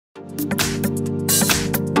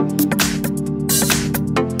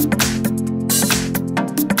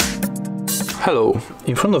Hello,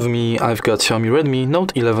 in front of me I've got Xiaomi Redmi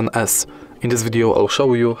Note 11s. In this video I'll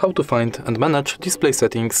show you how to find and manage display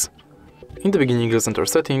settings. In the beginning let's enter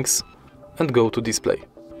settings and go to display.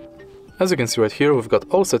 As you can see right here, we've got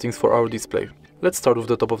all settings for our display. Let's start with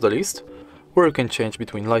the top of the list, where you can change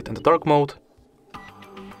between light and dark mode.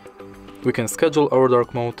 We can schedule our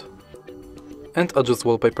dark mode and adjust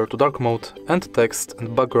wallpaper to dark mode and text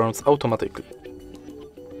and backgrounds automatically.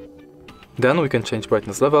 Then we can change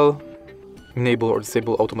brightness level, enable or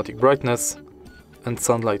disable automatic brightness and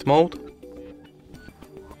sunlight mode.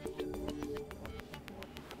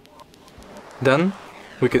 Then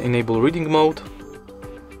we can enable reading mode,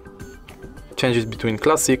 change it between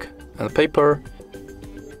classic and paper,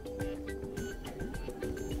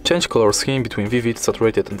 change color scheme between vivid,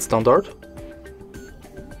 saturated and standard,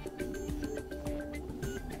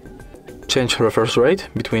 change refresh rate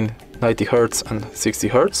between 90 Hz and 60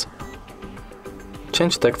 Hz,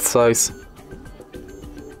 change text size,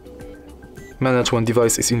 manage when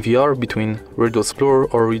device is in VR between reduce blur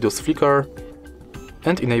or reduce flicker,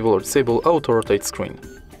 and enable or disable auto rotate screen.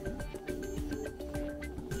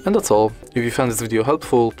 And that's all. If you found this video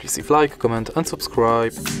helpful, please leave a like, comment and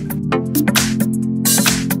subscribe.